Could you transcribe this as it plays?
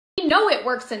know it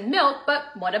works in milk,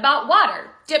 but what about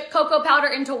water? Dip cocoa powder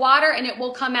into water and it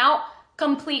will come out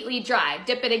completely dry.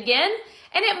 Dip it again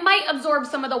and it might absorb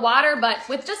some of the water, but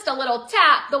with just a little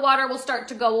tap, the water will start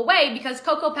to go away because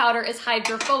cocoa powder is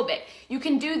hydrophobic. You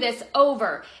can do this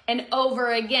over and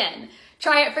over again.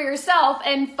 Try it for yourself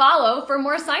and follow for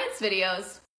more science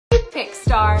videos. Toothpick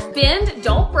star. Bend,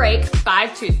 don't break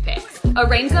 5 toothpicks.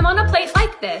 Arrange them on a plate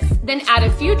like this, then add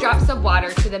a few drops of water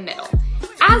to the middle.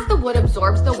 As the wood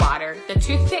absorbs the water, the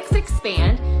toothpicks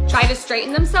expand, try to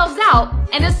straighten themselves out,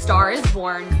 and a star is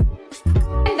born.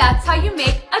 And that's how you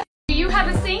make a... Do you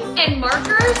have a sink and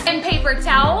markers and paper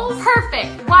towels?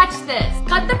 Perfect, watch this.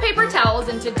 Cut the paper towels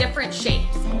into different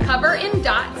shapes. Cover in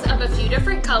dots of a few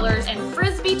different colors and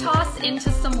frisbee toss into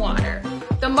some water.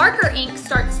 The marker ink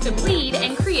starts to bleed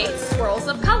and creates swirls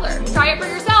of color. Try it for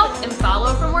yourself and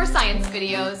follow for more science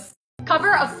videos.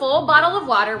 Cover a full bottle of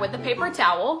water with a paper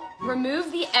towel,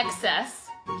 remove the excess,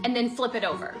 and then flip it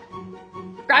over.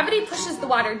 Gravity pushes the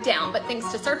water down, but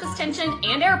thanks to surface tension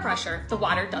and air pressure, the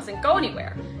water doesn't go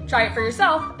anywhere. Try it for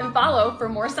yourself and follow for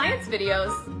more science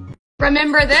videos.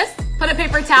 Remember this? Put a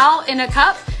paper towel in a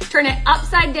cup, turn it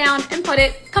upside down, and put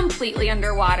it completely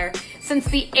underwater. Since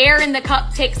the air in the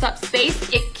cup takes up space,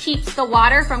 it keeps the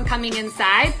water from coming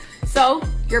inside, so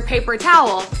your paper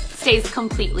towel stays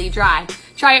completely dry.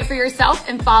 Try it for yourself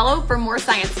and follow for more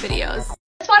science videos.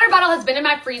 This water bottle has been in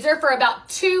my freezer for about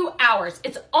 2 hours.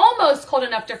 It's almost cold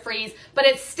enough to freeze, but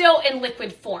it's still in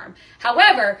liquid form.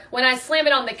 However, when I slam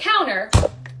it on the counter,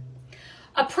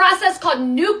 a process called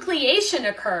nucleation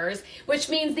occurs, which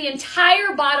means the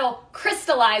entire bottle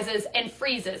crystallizes and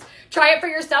freezes. Try it for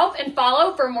yourself and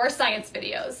follow for more science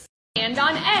videos. Stand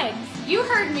on eggs. You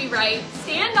heard me right.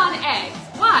 Stand on eggs.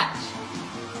 Watch.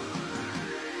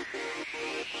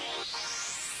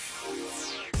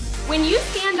 When you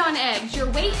stand on eggs, your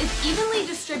weight is evenly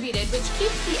distributed, which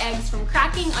keeps the eggs from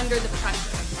cracking under the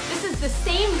pressure. This is the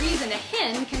same reason a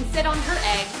hen can sit on her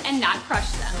eggs and not crush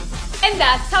them. And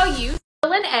that's how you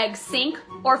will an egg sink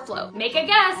or float. Make a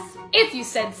guess. If you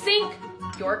said sink,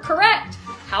 you're correct.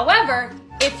 However,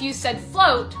 if you said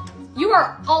float, you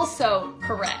are also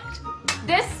correct.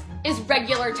 This is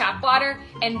regular tap water,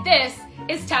 and this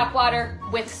is tap water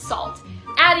with salt.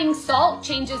 Adding salt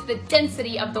changes the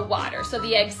density of the water, so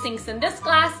the egg sinks in this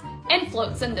glass and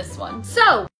floats in this one.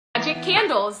 So, magic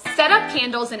candles. Set up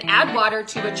candles and add water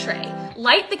to a tray.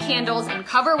 Light the candles and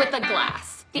cover with a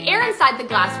glass. The air inside the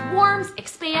glass warms,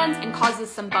 expands, and causes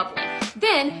some bubbling.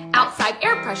 Then, outside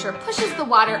air pressure pushes the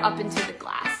water up into the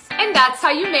glass. And that's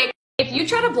how you make. If you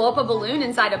try to blow up a balloon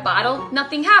inside a bottle,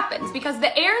 nothing happens because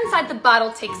the air inside the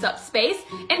bottle takes up space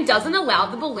and doesn't allow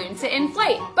the balloon to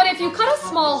inflate. But if you cut a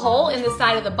small hole in the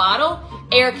side of the bottle,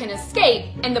 air can escape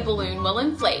and the balloon will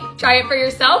inflate. Try it for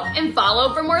yourself and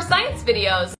follow for more science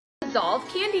videos. Dissolve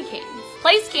candy canes.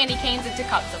 Place candy canes into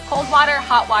cups of cold water,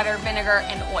 hot water, vinegar,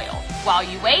 and oil. While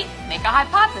you wait, make a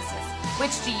hypothesis.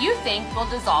 Which do you think will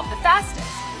dissolve the fastest?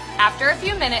 After a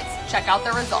few minutes, check out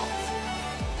the results.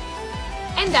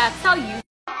 And that's how you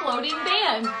floating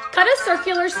band. Cut a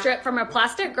circular strip from a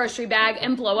plastic grocery bag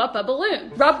and blow up a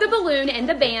balloon. Rub the balloon and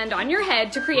the band on your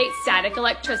head to create static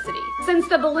electricity. Since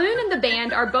the balloon and the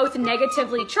band are both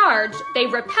negatively charged, they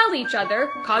repel each other,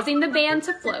 causing the band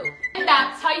to float. And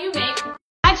that's how you make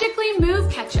magically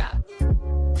move ketchup.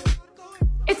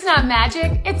 It's not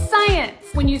magic, it's science.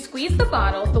 When you squeeze the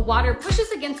bottle, the water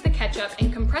pushes against the ketchup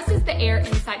and compresses the air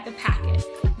inside the packet.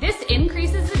 This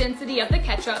increases the density of the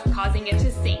ketchup, causing it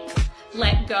to sink.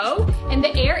 Let go, and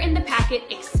the air in the packet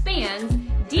expands,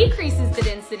 decreases the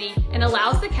density, and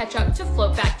allows the ketchup to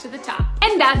float back to the top.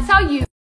 And that's how you